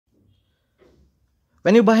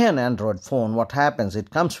When you buy an Android phone, what happens? It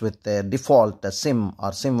comes with a default SIM or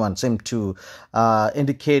SIM1, SIM2,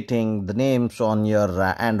 indicating the names on your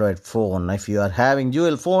Android phone. If you are having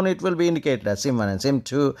dual phone, it will be indicated as SIM1 and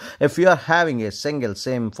SIM2. If you are having a single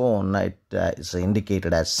SIM phone, it is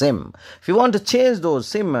indicated as SIM. If you want to change those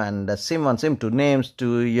SIM and SIM1, SIM2 names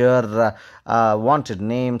to your wanted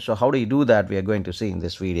name, so how do you do that? We are going to see in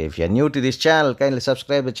this video. If you are new to this channel, kindly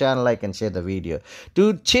subscribe the channel, like and share the video.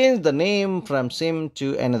 To change the name from SIM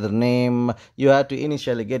to another name, you have to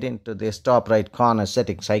initially get into this top right corner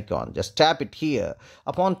settings icon. Just tap it here.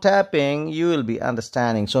 Upon tapping, you will be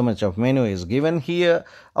understanding so much of menu is given here.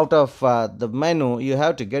 Out of the menu, you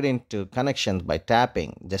have to get into connections by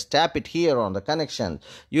tapping. Just tap it here on the connections.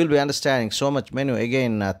 You will be understanding so much menu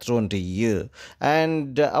again thrown to you.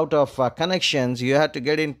 And out of connections, you have to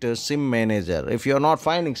get into SIM manager. If you are not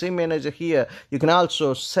finding SIM manager here, you can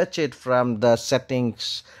also search it from the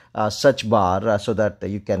settings search bar so that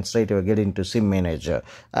you can straight away get into SIM manager.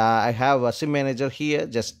 I have a SIM manager here.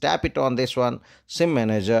 Just tap it on this one, SIM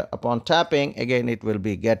manager. Upon tapping, again it will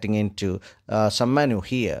be getting into some menu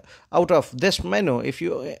here. Out of this menu, if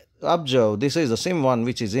you observe, this is the SIM one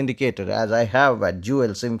which is indicated as I have a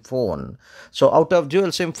dual SIM phone. So out of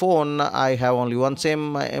dual SIM phone, I have only one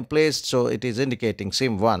SIM placed, so it is indicating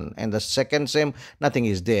SIM 1, and the second SIM, nothing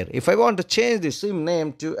is there. If I want to change the SIM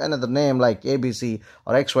name to another name like ABC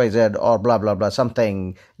or XYZ or blah blah blah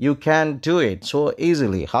something, you can do it so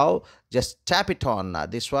easily. How? Just tap it on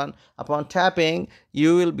this one. Upon tapping,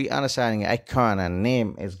 you will be understanding icon and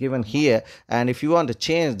name is given here. And if you want to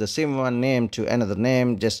change the SIM1 name to another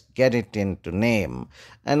name, just get it into name.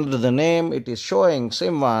 And under the name, it is showing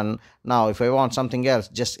SIM1. Now, if I want something else,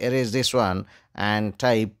 just erase this one and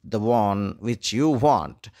type the one which you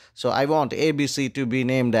want. So I want ABC to be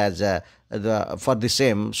named as for the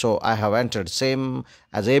SIM. So I have entered SIM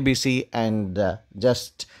as ABC and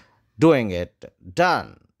just doing it.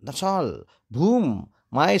 Done. That's all. Boom.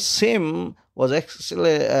 My SIM was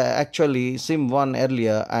actually SIM 1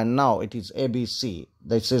 earlier, and now it is ABC.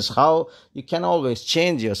 This is how you can always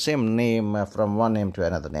change your SIM name from one name to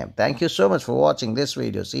another name. Thank you so much for watching this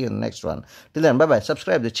video. See you in the next one. Till then, bye-bye.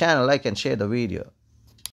 Subscribe the channel, like and share the video.